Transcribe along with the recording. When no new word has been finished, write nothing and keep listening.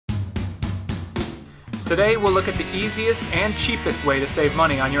Today we'll look at the easiest and cheapest way to save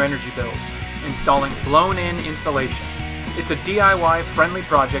money on your energy bills, installing blown-in insulation. It's a DIY friendly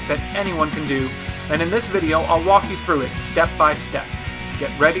project that anyone can do, and in this video I'll walk you through it step by step.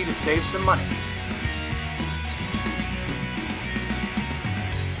 Get ready to save some money.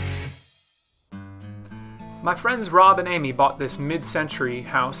 My friends Rob and Amy bought this mid-century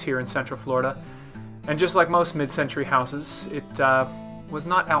house here in Central Florida, and just like most mid-century houses, it was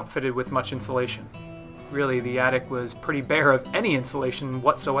not outfitted with much insulation. Really, the attic was pretty bare of any insulation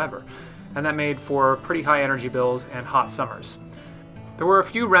whatsoever, and that made for pretty high energy bills and hot summers. There were a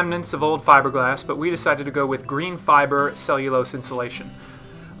few remnants of old fiberglass, but we decided to go with green fiber cellulose insulation.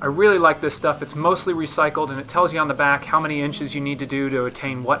 I really like this stuff. It's mostly recycled, and it tells you on the back how many inches you need to do to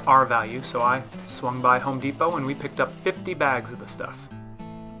attain what R value, so I swung by Home Depot and we picked up 50 bags of the stuff.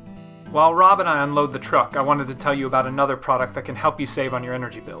 While Rob and I unload the truck, I wanted to tell you about another product that can help you save on your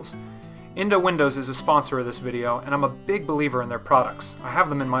energy bills. Indo Windows is a sponsor of this video, and I'm a big believer in their products. I have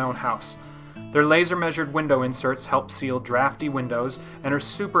them in my own house. Their laser-measured window inserts help seal drafty windows and are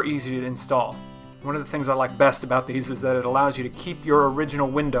super easy to install. One of the things I like best about these is that it allows you to keep your original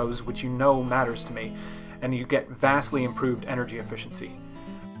windows, which you know matters to me, and you get vastly improved energy efficiency.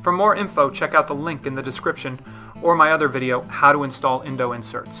 For more info, check out the link in the description or my other video, How to Install Indo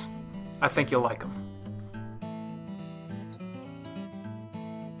Inserts. I think you'll like them.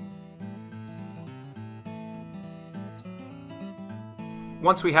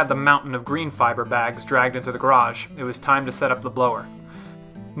 Once we had the mountain of green fiber bags dragged into the garage, it was time to set up the blower.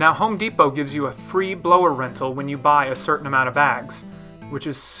 Now Home Depot gives you a free blower rental when you buy a certain amount of bags, which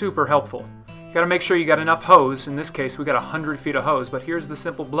is super helpful. You gotta make sure you got enough hose. In this case we got 100 feet of hose, but here's the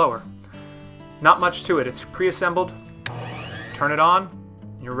simple blower. Not much to it. It's pre-assembled. Turn it on,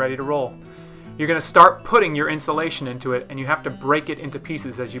 and you're ready to roll. You're gonna start putting your insulation into it, and you have to break it into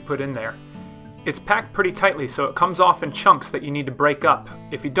pieces as you put in there. It's packed pretty tightly, so it comes off in chunks that you need to break up.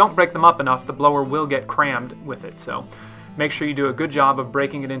 If you don't break them up enough, the blower will get crammed with it, so make sure you do a good job of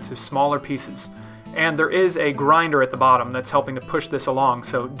breaking it into smaller pieces. And there is a grinder at the bottom that's helping to push this along,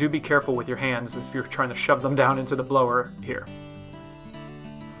 so do be careful with your hands if you're trying to shove them down into the blower here.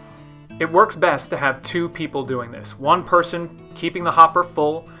 It works best to have two people doing this. One person keeping the hopper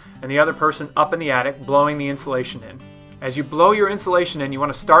full, and the other person up in the attic blowing the insulation in. As you blow your insulation in, you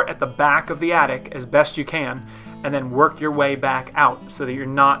want to start at the back of the attic as best you can, and then work your way back out so that you're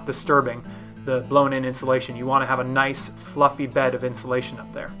not disturbing the blown in insulation. You want to have a nice fluffy bed of insulation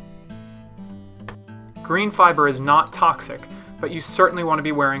up there. Green fiber is not toxic, but you certainly want to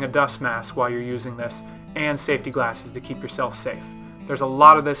be wearing a dust mask while you're using this, and safety glasses to keep yourself safe. There's a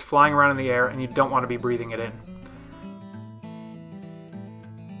lot of this flying around in the air, and you don't want to be breathing it in.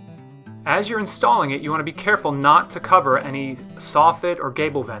 As you're installing it, you want to be careful not to cover any soffit or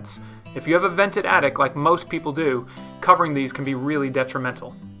gable vents. If you have a vented attic, like most people do, covering these can be really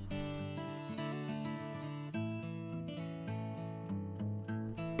detrimental.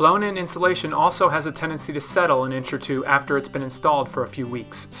 Blown-in insulation also has a tendency to settle an inch or two after it's been installed for a few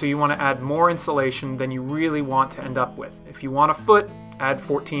weeks, so you want to add more insulation than you really want to end up with. If you want a foot, add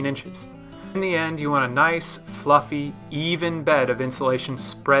 14 inches. In the end, you want a nice, fluffy, even bed of insulation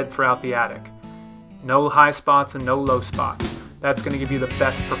spread throughout the attic. No high spots and no low spots. That's going to give you the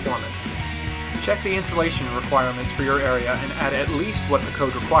best performance. Check the insulation requirements for your area and add at least what the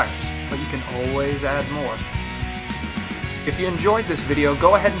code requires, but you can always add more. If you enjoyed this video,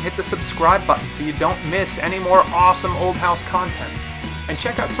 go ahead and hit the subscribe button so you don't miss any more awesome old house content. And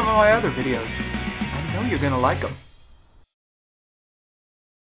check out some of my other videos. I know you're going to like them.